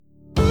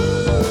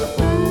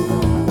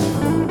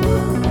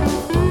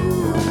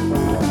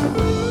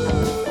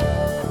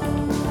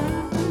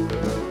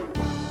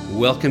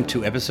Welcome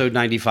to episode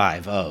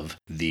 95 of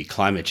The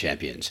Climate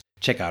Champions.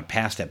 Check out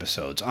past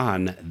episodes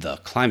on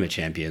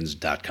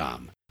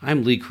theclimatechampions.com.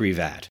 I'm Lee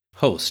Crevat,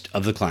 host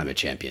of The Climate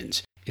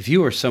Champions. If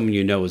you or someone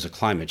you know is a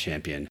climate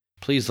champion,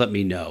 please let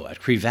me know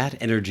at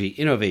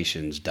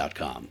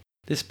crevatenergyinnovations.com.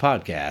 This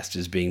podcast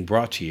is being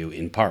brought to you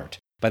in part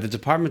by the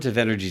Department of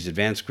Energy's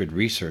Advanced Grid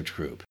Research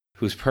Group,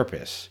 whose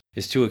purpose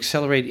is to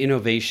accelerate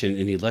innovation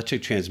in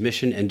electric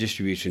transmission and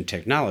distribution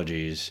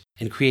technologies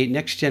and create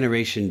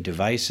next-generation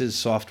devices,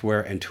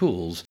 software, and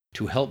tools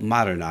to help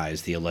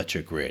modernize the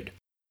electric grid.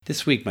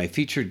 This week, my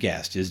featured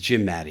guest is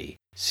Jim Madej,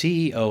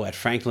 CEO at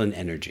Vermont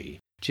Energy.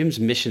 Jim's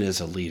mission as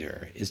a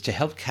leader is to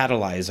help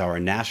catalyze our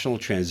national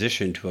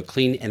transition to a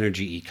clean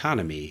energy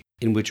economy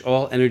in which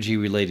all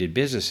energy-related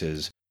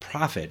businesses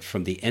profit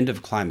from the end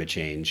of climate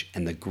change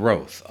and the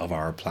growth of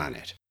our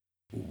planet.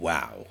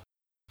 Wow.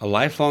 A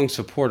lifelong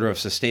supporter of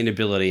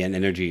sustainability and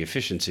energy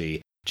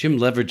efficiency, Jim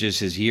leverages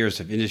his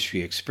years of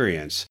industry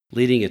experience,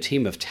 leading a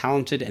team of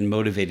talented and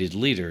motivated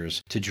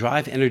leaders to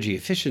drive energy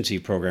efficiency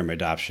program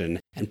adoption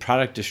and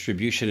product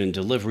distribution and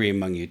delivery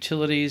among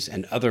utilities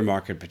and other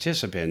market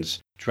participants,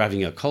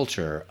 driving a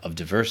culture of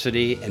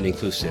diversity and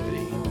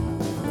inclusivity.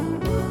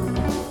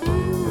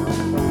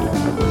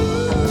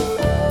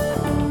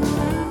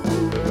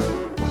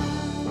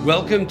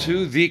 Welcome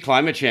to The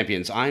Climate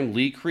Champions. I'm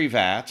Lee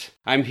Crevat.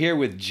 I'm here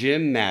with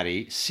Jim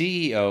Madej,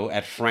 CEO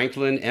at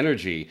Vermont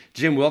Energy.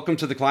 Jim, welcome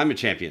to The Climate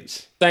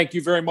Champions. Thank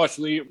you very much,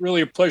 Lee.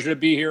 Really a pleasure to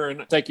be here,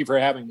 and thank you for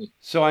having me.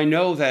 So I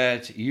know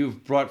that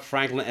you've brought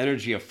Vermont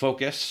Energy a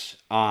focus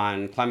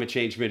on climate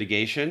change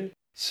mitigation.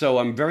 So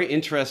I'm very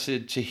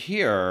interested to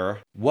hear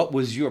what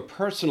was your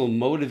personal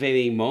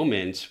motivating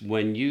moment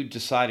when you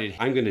decided,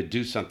 I'm going to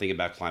do something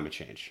about climate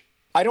change?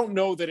 I don't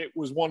know that it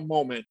was one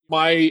moment.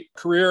 My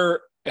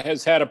career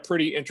has had a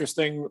pretty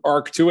interesting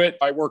arc to it.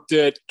 I worked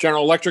at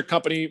General Electric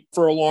Company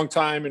for a long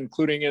time,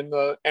 including in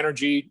the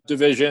energy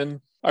division.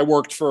 I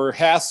worked for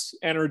Hess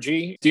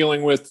Energy,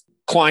 dealing with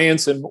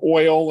clients and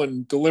oil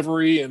and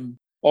delivery and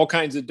all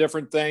kinds of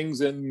different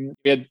things. And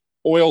we had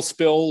oil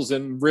spills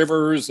and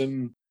rivers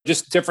and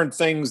just different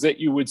things that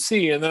you would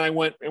see. And then I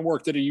went and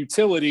worked at a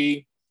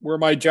utility where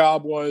my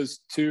job was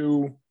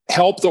to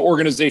help the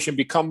organization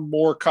become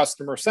more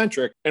customer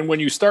centric. And when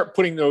you start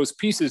putting those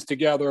pieces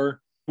together,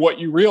 what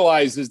you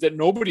realize is that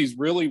nobody's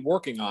really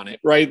working on it,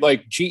 right?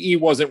 Like GE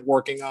wasn't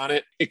working on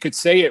it. It could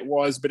say it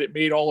was, but it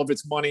made all of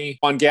its money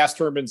on gas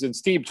turbines and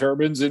steam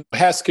turbines. And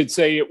Hess could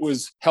say it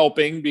was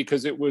helping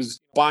because it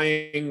was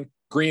buying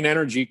green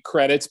energy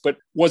credits, but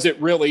was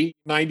it really?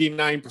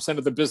 99%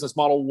 of the business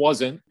model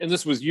wasn't. And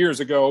this was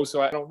years ago,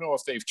 so I don't know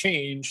if they've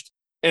changed.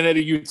 And at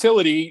a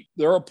utility,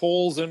 they're a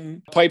poles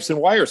and pipes and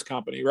wires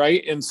company,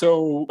 right? And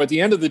so at the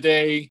end of the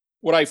day,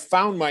 what I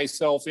found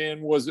myself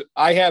in was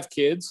I have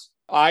kids.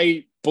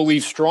 I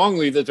believe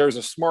strongly that there's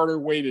a smarter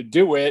way to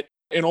do it.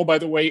 And oh, by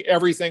the way,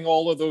 everything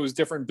all of those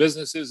different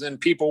businesses and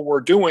people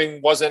were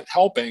doing wasn't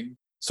helping.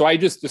 So I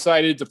just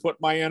decided to put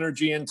my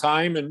energy and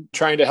time in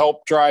trying to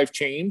help drive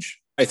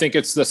change. I think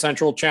it's the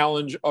central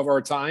challenge of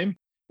our time.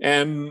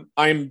 And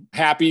I'm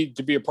happy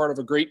to be a part of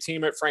a great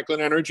team at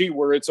Vermont Energy,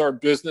 where it's our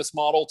business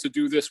model to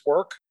do this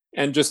work,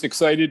 and just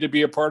excited to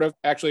be a part of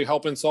actually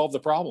helping solve the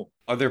problem.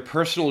 Are there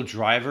personal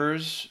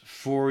drivers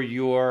for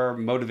your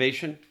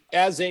motivation?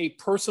 As a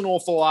personal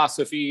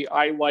philosophy,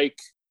 I like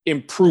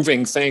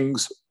improving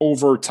things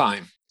over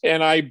time.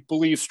 And I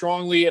believe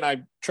strongly, and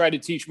I try to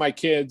teach my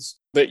kids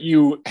that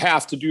you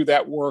have to do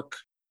that work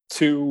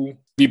to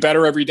be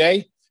better every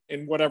day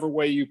in whatever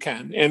way you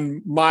can.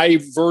 And my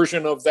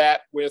version of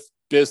that with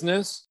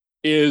business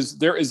is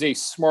there is a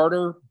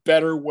smarter,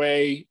 better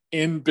way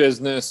in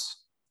business.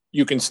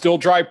 You can still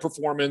drive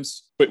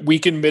performance, but we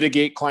can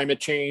mitigate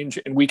climate change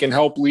and we can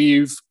help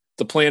leave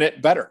the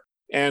planet better.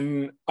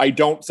 And I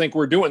don't think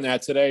we're doing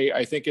that today.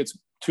 I think it's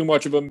too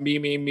much of a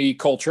me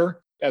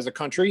culture as a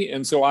country.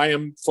 And so I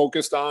am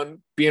focused on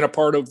being a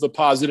part of the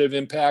positive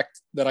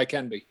impact that I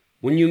can be.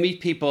 When you meet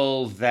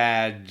people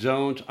that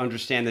don't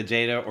understand the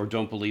data or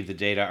don't believe the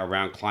data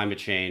around climate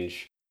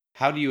change,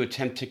 how do you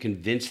attempt to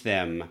convince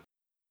them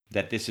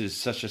that this is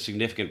such a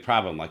significant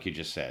problem, like you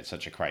just said,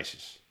 such a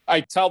crisis?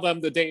 I tell them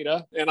the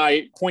data and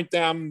I point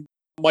them.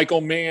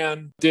 Michael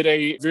Mann did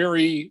a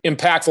very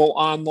impactful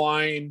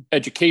online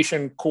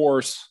education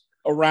course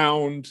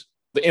around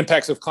the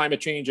impacts of climate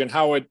change and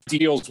how it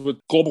deals with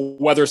global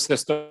weather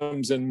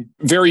systems and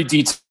very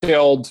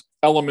detailed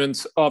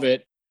elements of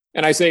it.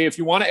 And I say, if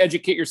you want to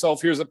educate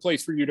yourself, here's a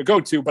place for you to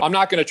go to. But I'm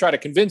not going to try to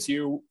convince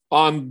you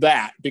on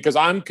that because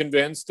I'm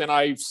convinced and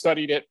I've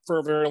studied it for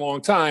a very long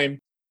time.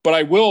 But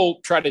I will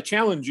try to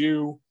challenge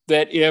you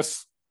that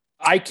if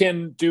I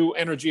can do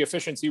energy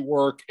efficiency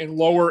work and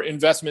lower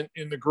investment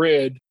in the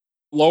grid,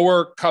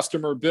 lower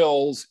customer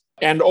bills.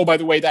 And oh, by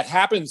the way, that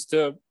happens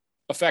to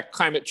affect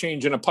climate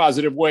change in a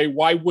positive way.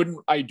 Why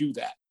wouldn't I do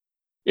that?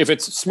 If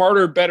it's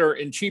smarter, better,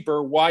 and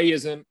cheaper, why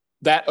isn't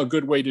that a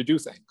good way to do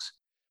things?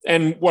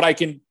 And what I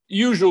can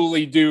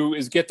usually do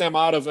is get them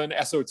out of an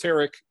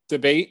esoteric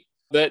debate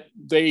that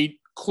they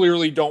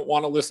clearly don't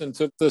want to listen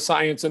to the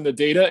science and the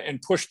data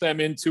and push them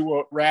into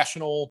a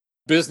rational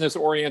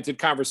business-oriented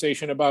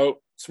conversation about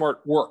smart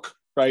work,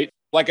 right?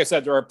 Like I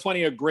said, there are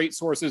plenty of great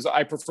sources.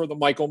 I prefer the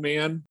Michael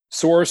Mann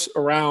source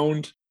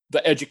around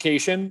the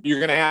education. You're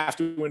going to have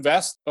to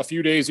invest a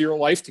few days of your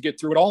life to get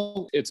through it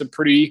all. It's a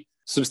pretty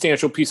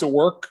substantial piece of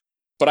work,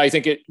 but I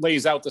think it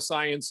lays out the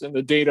science and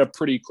the data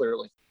pretty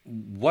clearly.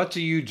 What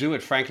do you do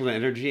at Franklin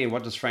Energy, and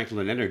what does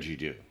Franklin Energy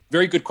do?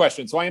 Very good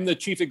question. So I am the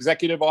Chief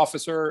Executive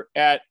Officer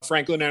at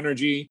Franklin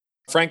Energy.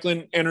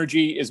 Franklin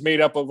Energy is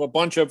made up of a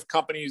bunch of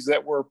companies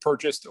that were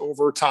purchased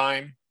over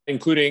time,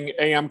 including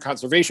AM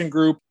Conservation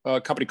Group,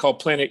 a company called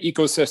Planet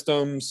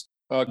Ecosystems,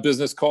 a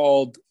business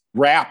called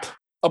WRAP,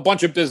 a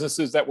bunch of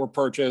businesses that were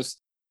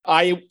purchased.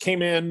 I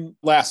came in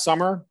last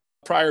summer.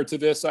 Prior to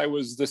this, I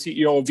was the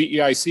CEO of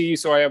VEIC,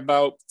 so I have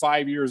about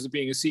 5 years of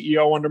being a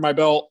CEO under my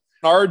belt.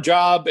 Our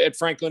job at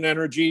Franklin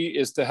Energy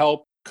is to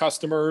help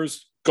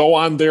customers go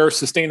on their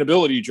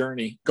sustainability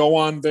journey, go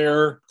on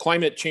their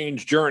climate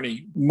change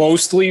journey.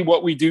 Mostly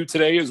what we do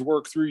today is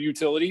work through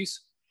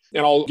utilities.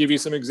 And I'll give you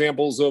some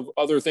examples of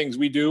other things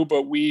we do,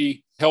 but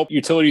we help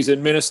utilities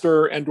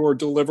administer and or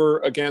deliver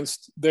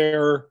against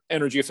their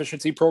energy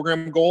efficiency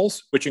program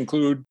goals, which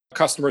include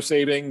customer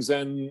savings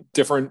and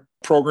different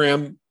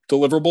program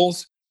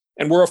deliverables.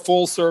 And we're a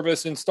full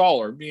service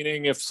installer,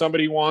 meaning if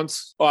somebody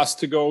wants us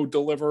to go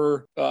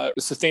deliver a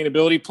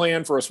sustainability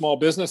plan for a small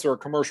business or a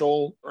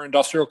commercial or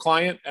industrial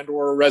client and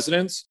or a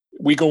residence,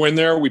 we go in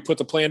there, we put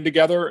the plan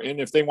together. And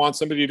if they want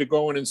somebody to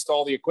go and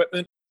install the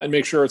equipment and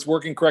make sure it's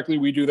working correctly,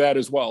 we do that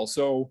as well.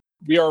 So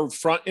we are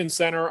front and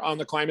center on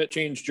the climate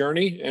change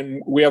journey.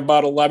 And we have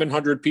about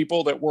 1,100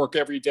 people that work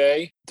every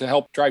day to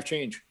help drive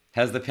change.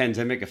 Has the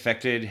pandemic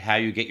affected how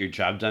you get your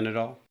job done at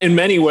all? In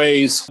many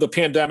ways, the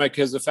pandemic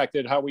has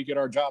affected how we get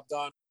our job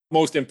done.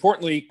 Most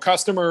importantly,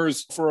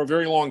 customers for a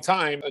very long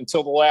time,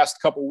 until the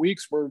last couple of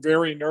weeks, were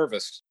very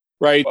nervous,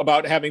 right,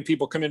 about having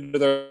people come into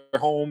their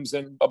homes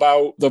and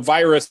about the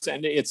virus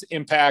and its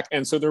impact.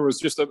 And so there was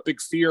just a big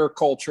fear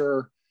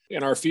culture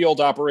in our field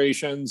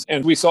operations.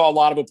 And we saw a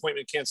lot of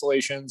appointment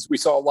cancellations. We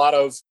saw a lot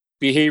of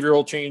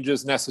behavioral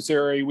changes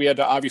necessary. We had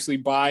to obviously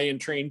buy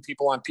and train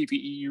people on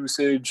PPE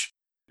usage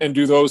and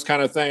do those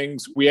kind of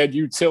things. We had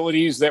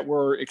utilities that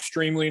were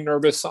extremely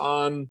nervous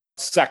on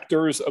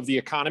sectors of the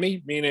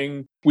economy,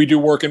 meaning we do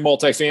work in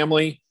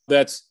multifamily.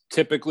 That's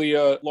typically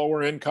a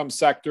lower income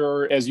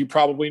sector. As you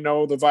probably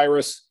know, the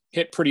virus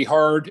hit pretty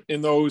hard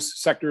in those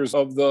sectors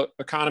of the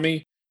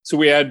economy. So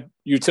we had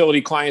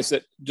utility clients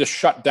that just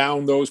shut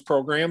down those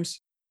programs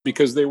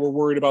because they were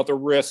worried about the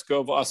risk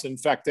of us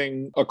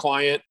infecting a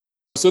client.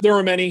 So there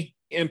were many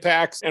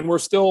impacts, and we're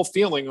still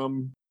feeling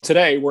them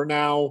today. We're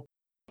now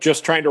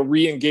just trying to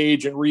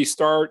re-engage and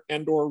restart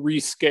and or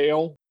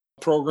rescale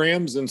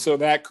programs. And so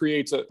that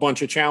creates a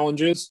bunch of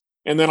challenges.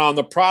 And then on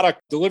the product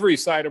delivery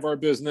side of our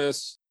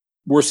business,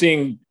 we're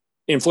seeing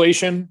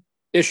inflation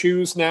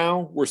issues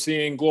now. We're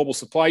seeing global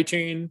supply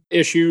chain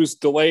issues,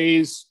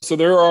 delays. So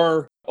there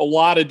are a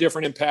lot of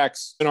different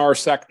impacts in our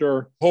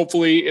sector.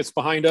 Hopefully it's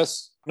behind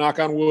us, knock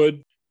on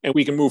wood, and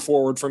we can move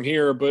forward from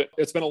here. But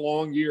it's been a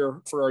long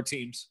year for our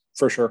teams,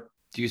 for sure.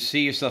 Do you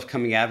see yourself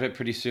coming out of it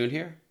pretty soon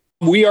here?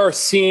 We are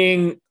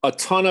seeing a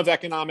ton of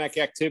economic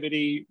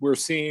activity. We're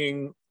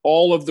seeing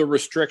all of the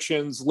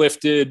restrictions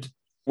lifted.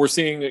 We're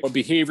seeing a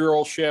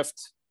behavioral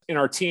shift in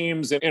our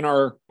teams and in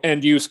our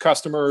end use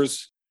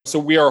customers. So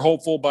we are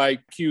hopeful by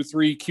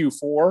Q3,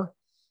 Q4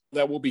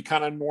 that will be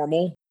kind of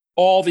normal.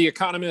 All the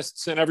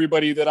economists and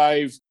everybody that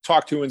I've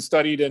talked to and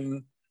studied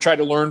and tried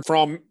to learn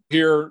from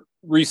here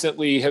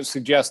recently have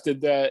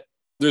suggested that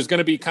there's going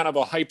to be kind of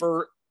a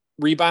hyper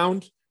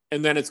rebound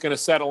and then it's going to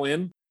settle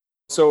in.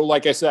 So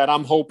like I said,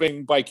 I'm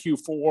hoping by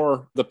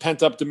Q4, the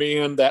pent-up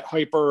demand, that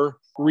hyper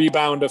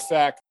rebound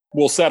effect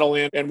will settle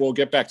in and we'll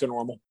get back to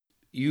normal.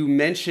 You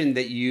mentioned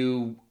that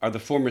you are the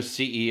former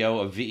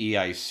CEO of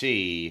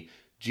VEIC.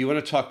 Do you want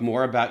to talk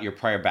more about your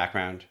prior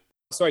background?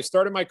 So I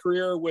started my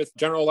career with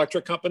General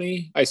Electric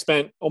Company. I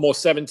spent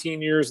almost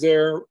 17 years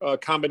there, a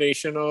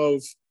combination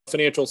of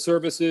financial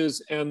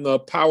services and the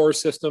power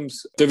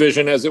systems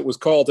division, as it was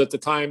called at the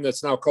time,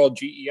 that's now called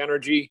GE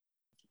Energy.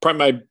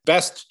 Probably my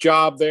best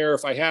job there,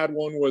 if I had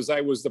one, was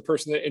I was the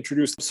person that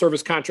introduced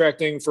service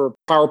contracting for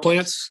power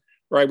plants,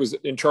 where I was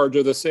in charge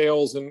of the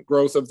sales and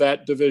growth of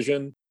that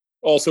division.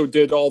 Also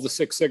did all the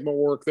Six Sigma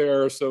work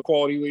there, so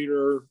quality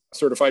leader,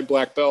 certified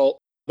black belt.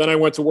 Then I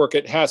went to work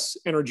at Hess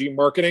Energy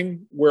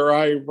Marketing, where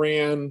I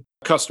ran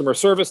customer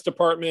service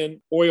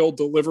department, oil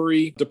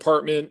delivery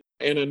department,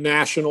 and a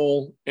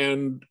national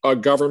and a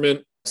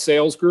government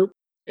sales group,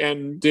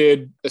 and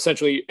did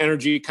essentially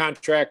energy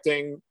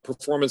contracting,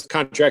 performance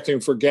contracting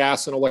for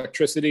gas and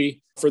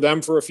electricity for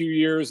them for a few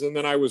years. And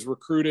then I was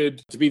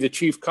recruited to be the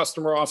chief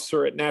customer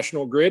officer at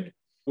National Grid,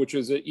 which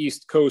is an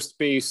East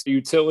Coast-based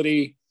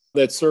utility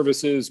that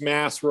services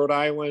Mass, Rhode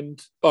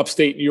Island,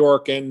 upstate New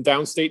York, and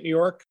downstate New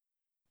York.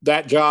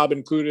 That job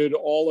included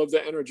all of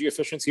the energy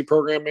efficiency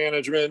program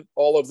management,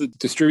 all of the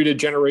distributed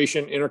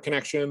generation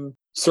interconnection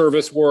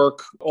service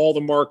work, all the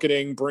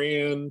marketing,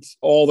 brand,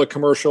 all the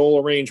commercial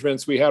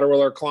arrangements we had with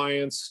our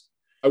clients.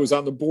 I was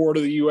on the board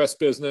of the U.S.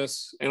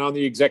 business and on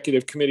the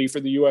executive committee for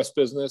the U.S.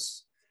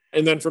 business.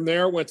 And then from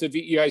there, went to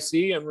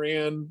VEIC and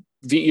ran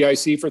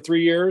VEIC for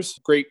 3 years.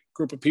 Great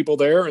group of people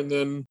there. And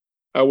then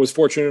I was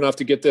fortunate enough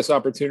to get this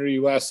opportunity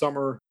last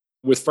summer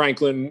with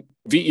Franklin.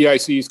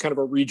 VEIC is kind of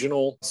a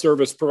regional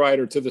service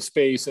provider to the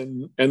space,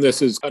 and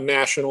this is a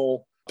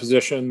national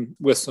position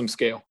with some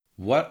scale.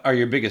 What are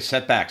your biggest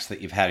setbacks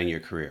that you've had in your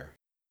career?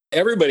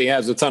 Everybody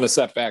has a ton of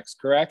setbacks,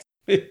 correct?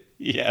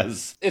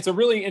 Yes. It's a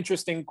really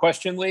interesting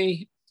question,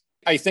 Lee.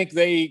 I think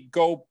they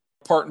go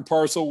part and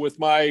parcel with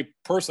my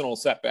personal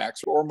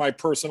setbacks or my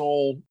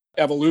personal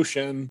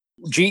evolution.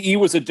 GE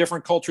was a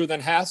different culture than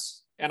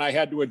Hess, and I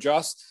had to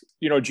adjust.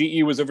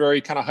 GE was a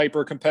very kind of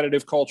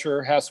hyper-competitive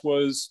culture. Hess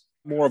was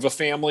more of a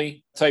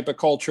family type of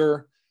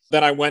culture.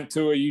 Then I went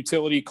to a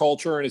utility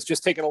culture, and it's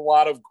just taken a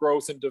lot of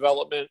growth and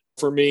development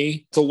for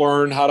me to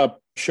learn how to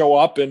show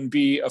up and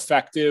be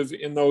effective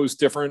in those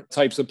different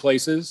types of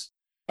places.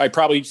 I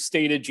probably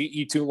stayed at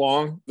GE too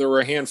long. There were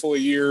a handful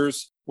of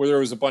years where there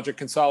was a bunch of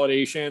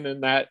consolidation,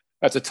 and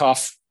that's a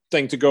tough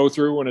thing to go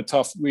through and a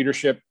tough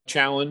leadership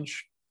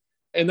challenge.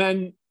 And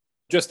then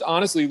just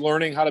honestly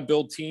learning how to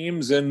build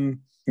teams and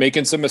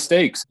making some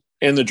mistakes.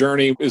 And the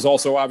journey is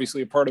also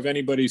obviously a part of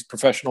anybody's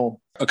professional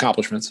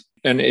accomplishments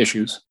and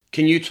issues.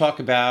 Can you talk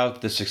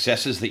about the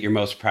successes that you're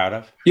most proud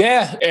of?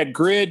 Yeah. At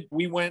Grid,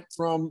 we went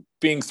from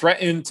being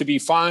threatened to be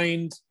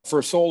fined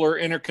for solar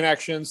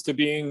interconnections to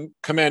being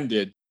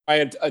commended. I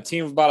had a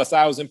team of about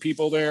 1,000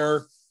 people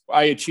there.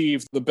 I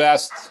achieved the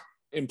best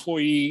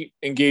employee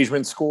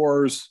engagement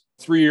scores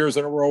 3 years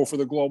in a row for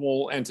the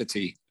global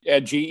entity.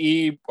 At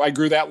GE, I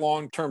grew that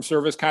long-term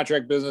service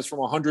contract business from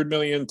 100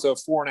 million to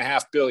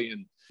 4.5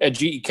 billion. At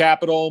GE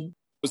Capital,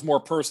 it was more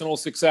personal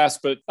success,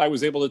 but I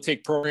was able to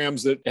take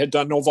programs that had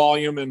done no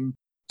volume and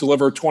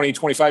deliver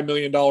 $25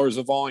 million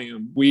of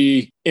volume.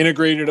 We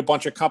integrated a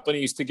bunch of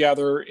companies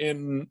together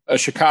in a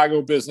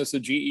Chicago business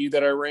at GE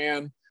that I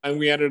ran, and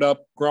we ended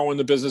up growing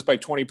the business by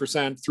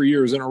 20% 3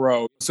 years in a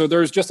row. So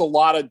there's just a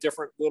lot of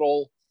different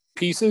little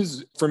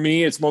pieces. For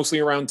me, it's mostly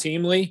around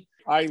Teamly.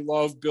 I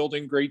love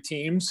building great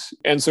teams.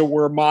 And so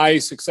where my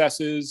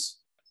successes,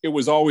 it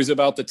was always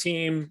about the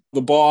team,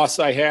 the boss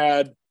I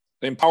had,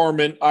 the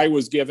empowerment I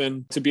was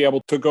given to be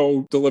able to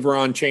go deliver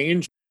on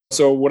change.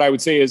 So what I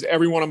would say is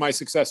every one of my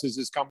successes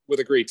has come with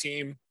a great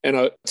team and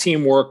a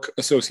teamwork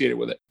associated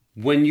with it.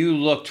 When you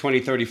look 20,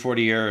 30,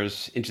 40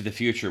 years into the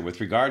future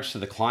with regards to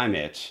the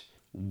climate,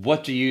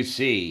 what do you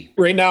see?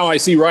 Right now, I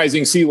see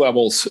rising sea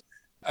levels.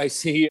 I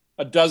see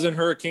a dozen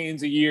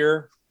hurricanes a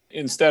year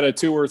instead of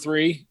 2 or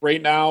 3.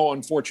 Right now,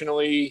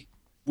 unfortunately,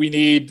 we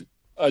need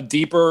a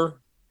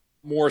deeper,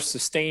 more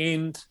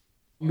sustained,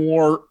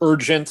 more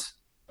urgent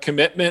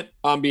commitment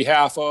on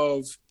behalf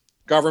of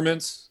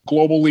governments,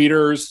 global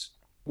leaders.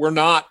 We're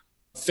not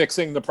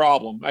fixing the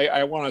problem.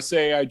 I want to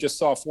say I just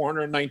saw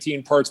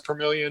 419 parts per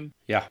million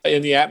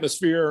in the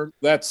atmosphere.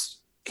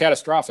 That's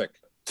catastrophic.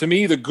 To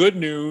me, the good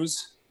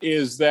news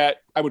is that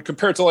I would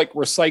compare it to like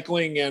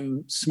recycling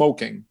and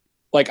smoking.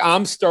 Like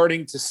I'm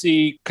starting to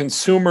see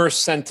consumer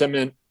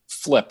sentiment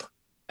flip.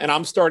 And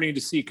I'm starting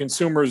to see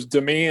consumers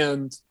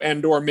demand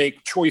and or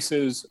make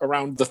choices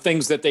around the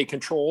things that they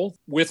control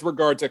with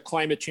regard to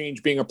climate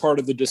change being a part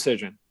of the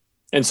decision.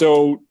 And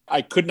so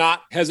I could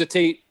not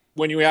hesitate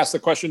when you ask the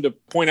question to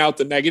point out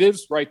the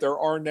negatives, right? There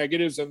are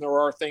negatives and there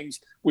are things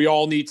we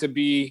all need to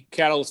be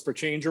catalysts for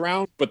change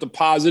around. But the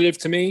positive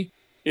to me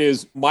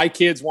is my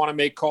kids want to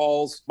make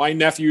calls. My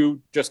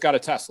nephew just got a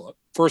Tesla.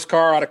 First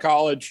car out of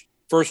college,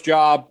 first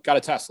job, got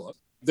a Tesla.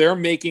 They're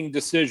making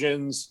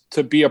decisions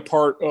to be a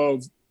part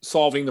of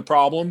solving the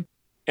problem.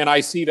 And I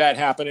see that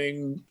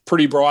happening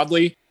pretty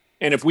broadly.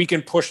 And if we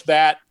can push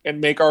that and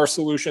make our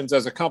solutions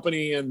as a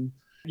company, and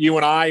you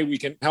and I, we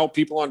can help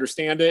people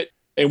understand it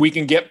and we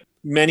can get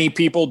many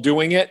people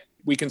doing it,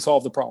 we can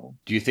solve the problem.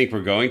 Do you think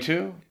we're going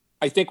to?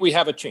 I think we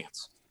have a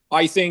chance.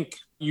 I think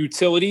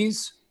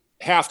utilities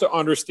have to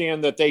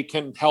understand that they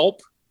can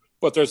help,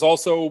 but there's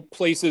also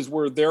places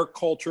where their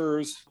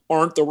cultures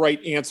aren't the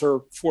right answer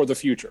for the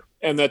future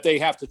and that they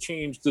have to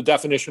change the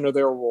definition of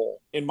their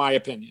role, in my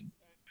opinion,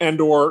 and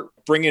or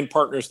bring in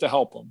partners to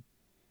help them.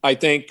 I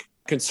think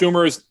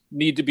consumers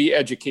need to be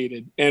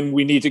educated and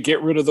we need to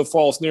get rid of the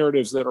false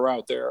narratives that are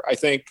out there. I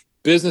think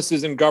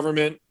businesses and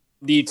government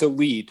need to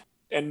lead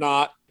and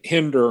not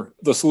hinder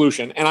the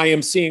solution. And I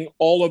am seeing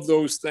all of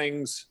those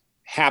things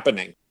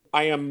happening.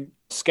 I am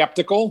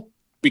skeptical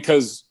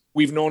because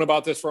we've known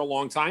about this for a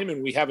long time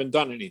and we haven't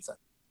done anything.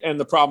 And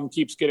the problem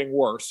keeps getting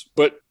worse.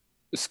 But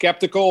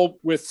skeptical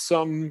with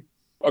some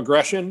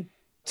aggression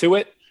to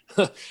it,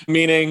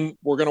 meaning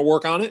we're going to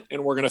work on it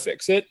and we're going to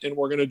fix it and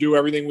we're going to do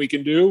everything we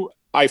can do.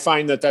 I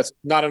find that that's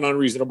not an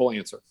unreasonable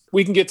answer.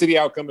 We can get to the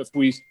outcome if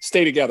we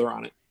stay together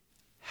on it.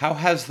 How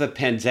has the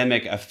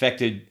pandemic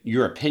affected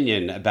your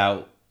opinion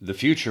about the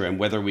future and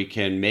whether we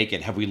can make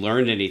it? Have we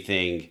learned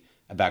anything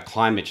about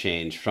climate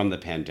change from the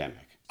pandemic?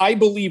 I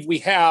believe we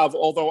have,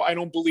 although I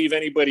don't believe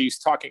anybody's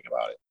talking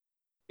about it.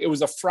 It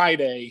was a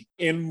Friday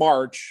in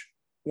March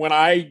when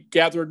I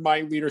gathered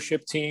my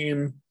leadership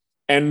team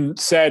and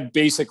said,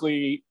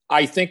 basically,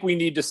 I think we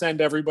need to send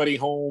everybody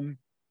home.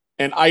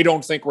 And I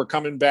don't think we're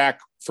coming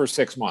back for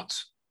 6 months.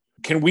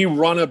 Can we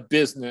run a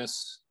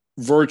business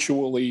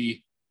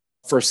virtually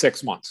for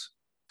 6 months?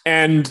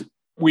 And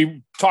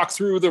we talked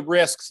through the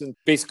risks and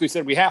basically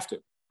said we have to,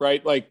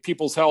 right? Like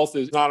people's health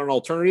is not an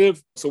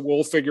alternative. So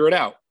we'll figure it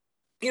out.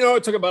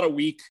 It took about a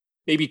week,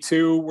 maybe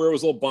two, where it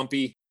was a little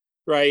bumpy,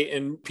 right?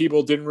 And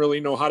people didn't really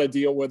know how to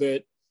deal with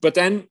it. But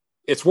then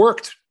it's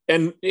worked.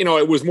 And,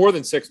 it was more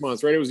than 6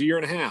 months, right? It was a year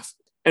and a half.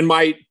 And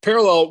my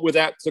parallel with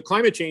that to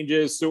climate change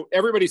is, so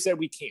everybody said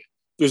we can't.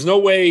 There's no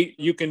way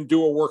you can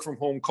do a work from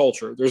home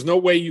culture. There's no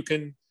way you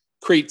can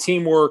create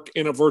teamwork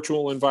in a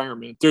virtual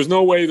environment. There's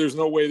no way.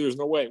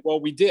 Well,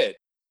 we did.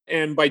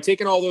 And by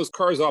taking all those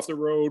cars off the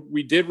road,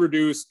 we did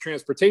reduce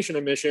transportation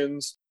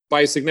emissions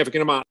by a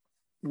significant amount.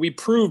 We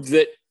proved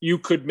that you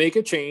could make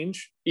a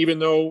change, even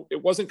though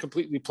it wasn't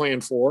completely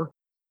planned for,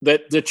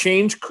 that the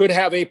change could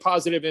have a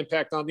positive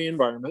impact on the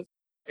environment,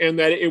 and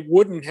that it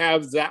wouldn't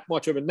have that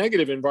much of a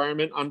negative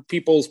environment on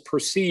people's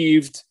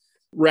perceived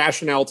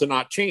rationale to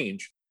not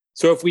change.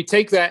 So if we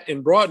take that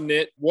and broaden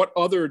it, what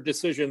other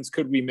decisions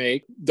could we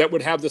make that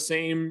would have the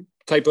same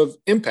type of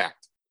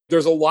impact?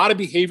 There's a lot of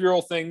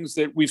behavioral things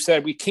that we've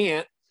said we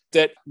can't,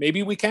 that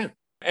maybe we can.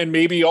 And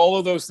maybe all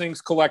of those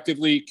things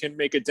collectively can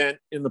make a dent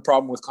in the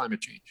problem with climate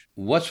change.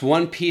 What's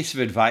one piece of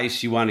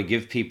advice you want to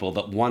give people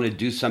that want to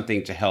do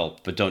something to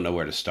help but don't know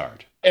where to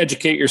start?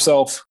 Educate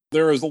yourself.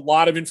 There is a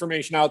lot of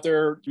information out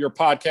there. Your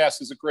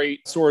podcast is a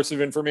great source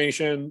of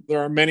information. There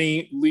are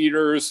many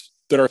leaders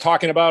that are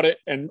talking about it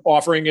and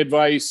offering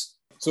advice.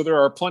 So there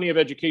are plenty of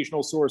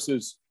educational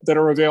sources that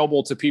are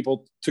available to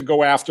people to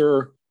go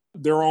after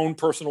their own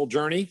personal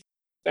journey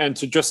and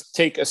to just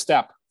take a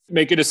step.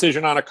 Make a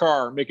decision on a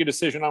car, make a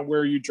decision on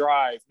where you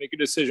drive, make a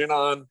decision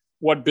on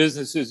what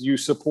businesses you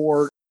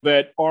support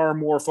that are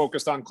more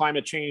focused on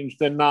climate change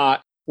than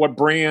not, what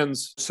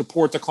brands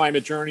support the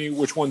climate journey,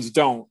 which ones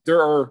don't.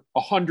 There are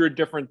 100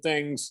 different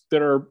things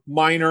that are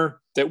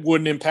minor that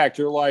wouldn't impact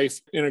your life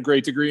in a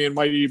great degree and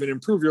might even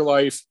improve your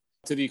life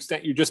to the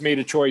extent you just made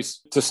a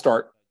choice to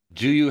start.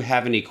 Do you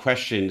have any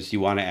questions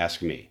you want to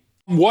ask me?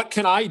 What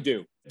can I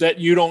do that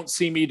you don't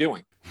see me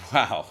doing?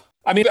 Wow.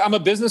 I mean, I'm a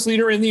business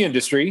leader in the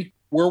industry.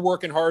 We're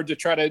working hard to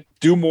try to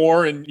do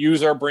more and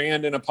use our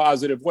brand in a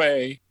positive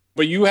way.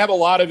 But you have a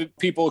lot of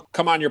people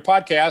come on your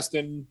podcast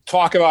and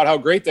talk about how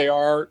great they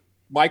are.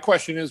 My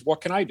question is,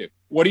 what can I do?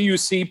 What do you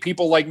see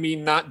people like me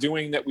not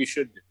doing that we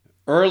should do?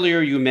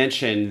 Earlier, you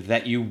mentioned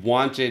that you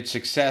wanted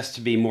success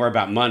to be more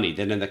about money,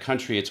 that in the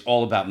country, it's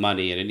all about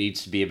money and it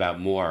needs to be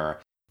about more.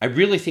 I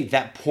really think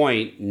that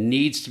point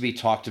needs to be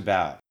talked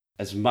about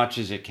as much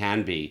as it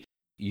can be.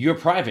 You're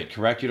private,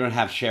 correct? You don't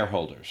have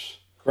shareholders.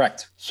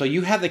 Correct. So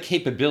you have the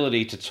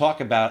capability to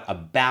talk about a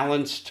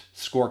balanced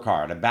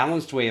scorecard, a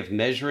balanced way of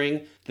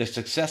measuring the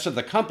success of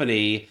the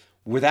company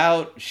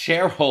without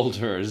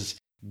shareholders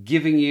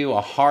giving you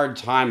a hard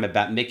time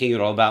about making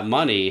it all about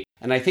money.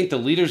 And I think the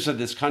leaders of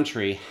this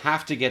country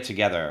have to get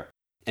together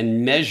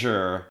and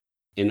measure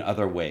in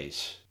other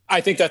ways. I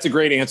think that's a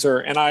great answer,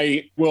 and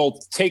I will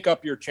take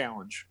up your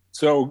challenge.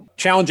 So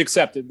challenge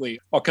accepted, Lee.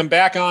 I'll come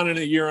back on in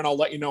a year and I'll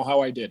let you know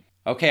how I did.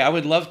 Okay, I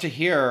would love to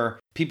hear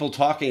people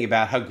talking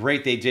about how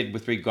great they did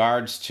with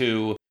regards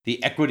to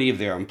the equity of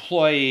their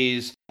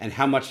employees and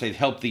how much they've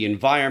helped the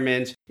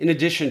environment, in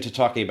addition to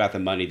talking about the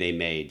money they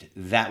made.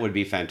 That would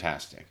be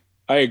fantastic.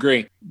 I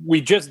agree.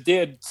 We just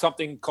did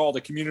something called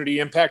a community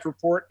impact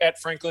report at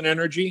Franklin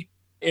Energy,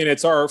 and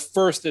it's our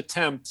first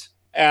attempt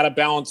at a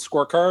balanced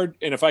scorecard.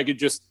 And if I could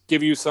just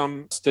give you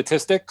some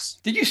statistics.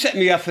 Did you set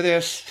me up for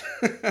this?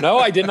 No,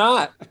 I did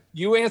not.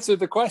 You answered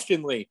the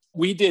question, Lee.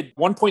 We did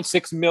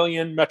 1.6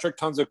 million metric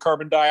tons of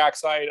carbon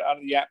dioxide out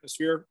of the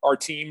atmosphere. Our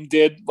team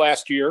did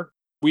last year.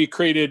 We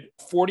created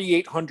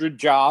 4,800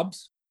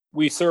 jobs.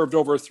 We served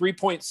over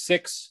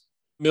 3.6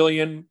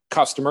 million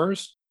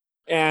customers.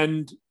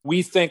 And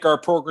we think our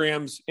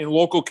programs in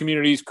local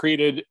communities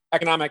created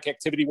economic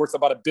activity worth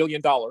about $1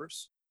 billion.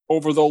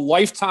 Over the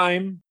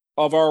lifetime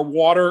of our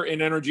water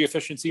and energy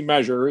efficiency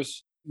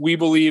measures, we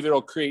believe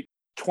it'll create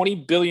 20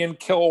 billion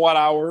kilowatt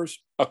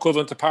hours,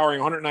 equivalent to powering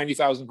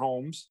 190,000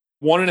 homes,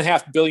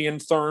 1.5 billion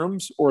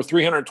therms, or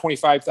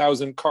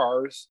 325,000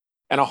 cars,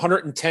 and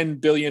 110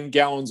 billion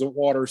gallons of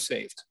water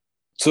saved.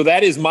 So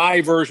that is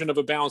my version of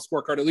a balanced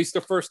scorecard, at least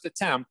the first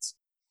attempt,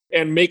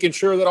 and making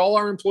sure that all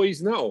our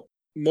employees know.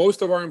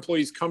 Most of our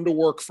employees come to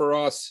work for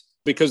us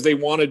because they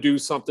want to do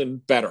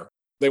something better.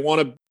 They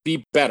want to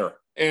be better.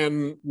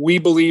 And we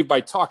believe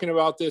by talking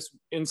about this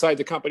inside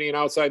the company and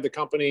outside the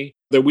company,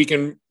 that we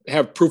can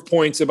have proof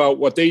points about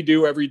what they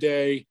do every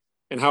day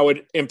and how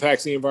it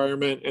impacts the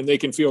environment, and they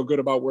can feel good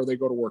about where they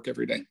go to work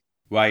every day.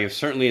 Well, you've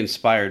certainly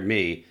inspired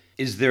me.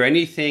 Is there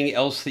anything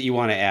else that you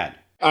want to add?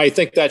 I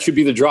think that should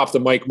be the drop the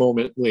mic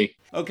moment, Lee.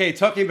 Okay,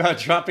 talking about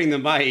dropping the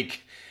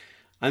mic.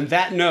 On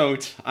that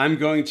note, I'm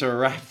going to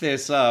wrap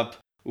this up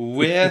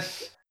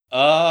with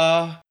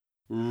a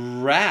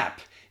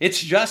wrap. It's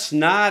just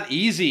not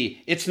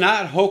easy. It's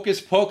not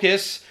hocus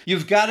pocus.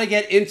 You've got to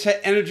get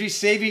into energy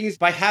savings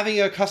by having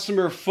a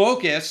customer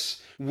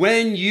focus,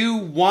 When you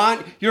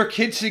want your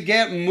kids to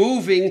get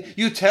moving,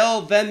 you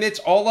tell them it's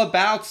all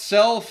about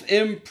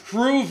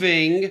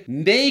self-improving.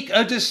 Make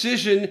a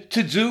decision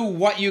to do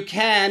what you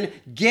can.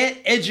 Get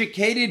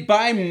educated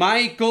by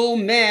Michael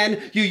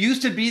Mann. You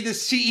used to be the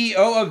CEO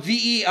of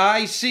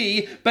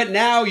VEIC, but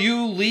now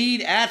you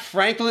lead at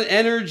Franklin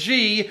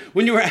Energy.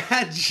 When you were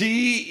at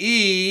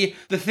GE,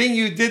 the thing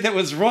you did that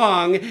was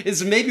wrong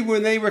is maybe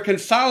when they were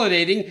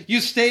consolidating, you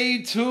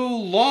stayed too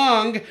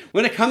long.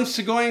 When it comes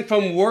to going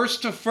from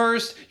worst to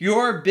first,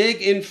 your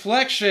big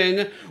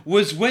inflection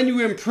was when you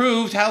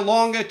improved how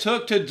long it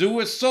took to do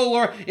a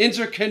solar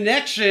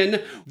interconnection.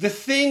 The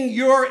thing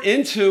you're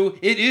into,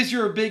 it is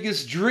your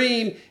biggest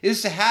dream,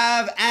 is to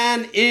have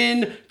an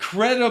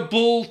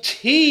incredible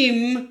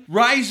team.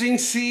 Rising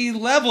sea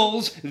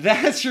levels,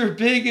 that's your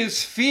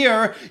biggest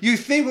fear. You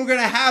think we're going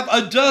to have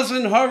a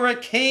dozen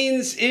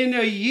hurricanes in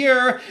a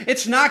year.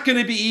 It's not going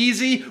to be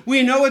easy.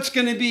 We know it's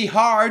going to be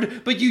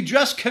hard, but you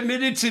just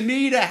committed to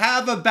me to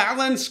have a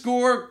balanced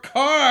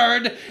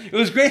scorecard. It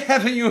was great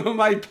having you on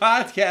my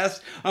podcast.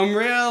 I'm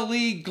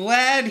really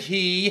glad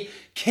he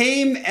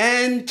came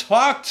and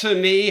talked to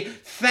me.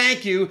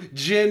 Thank you,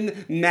 Jim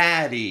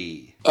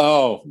Madej.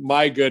 Oh,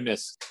 my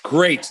goodness.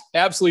 Great.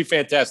 Absolutely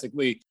fantastic,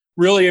 Lee.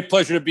 Really a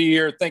pleasure to be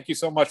here. Thank you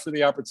so much for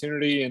the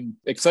opportunity and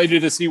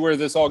excited to see where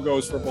this all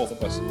goes for both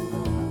of us.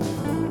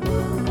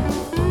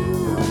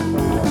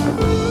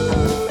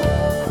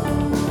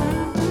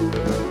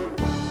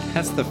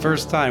 That's the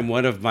first time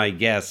one of my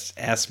guests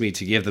asked me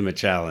to give them a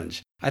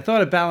challenge. I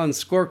thought a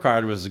balanced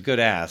scorecard was a good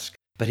ask,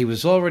 but he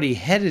was already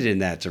headed in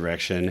that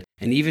direction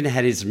and even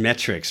had his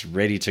metrics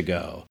ready to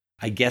go.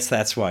 I guess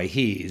that's why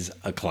he's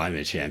a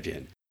climate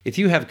champion. If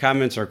you have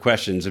comments or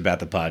questions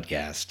about the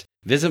podcast,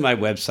 visit my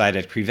website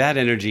at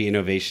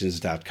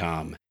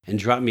crevatenergyinnovations.com and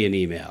drop me an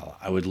email.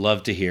 I would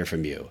love to hear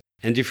from you.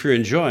 And if you're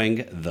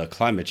enjoying the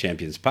Climate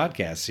Champions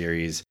podcast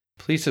series,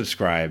 please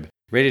subscribe,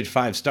 rate it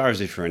 5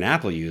 stars if you're an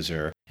Apple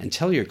user, and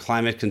tell your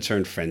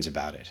climate-concerned friends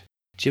about it.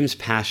 Jim's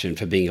passion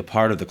for being a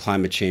part of the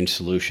climate change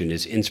solution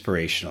is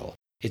inspirational.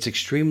 It's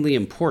extremely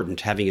important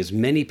having as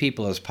many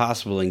people as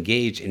possible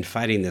engaged in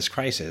fighting this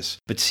crisis,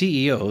 but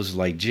CEOs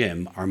like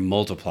Jim are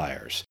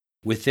multipliers.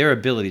 With their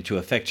ability to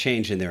affect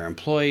change in their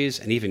employees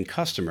and even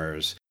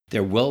customers,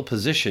 they're well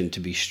positioned to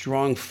be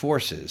strong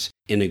forces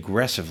in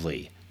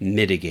aggressively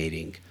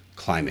mitigating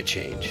climate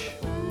change.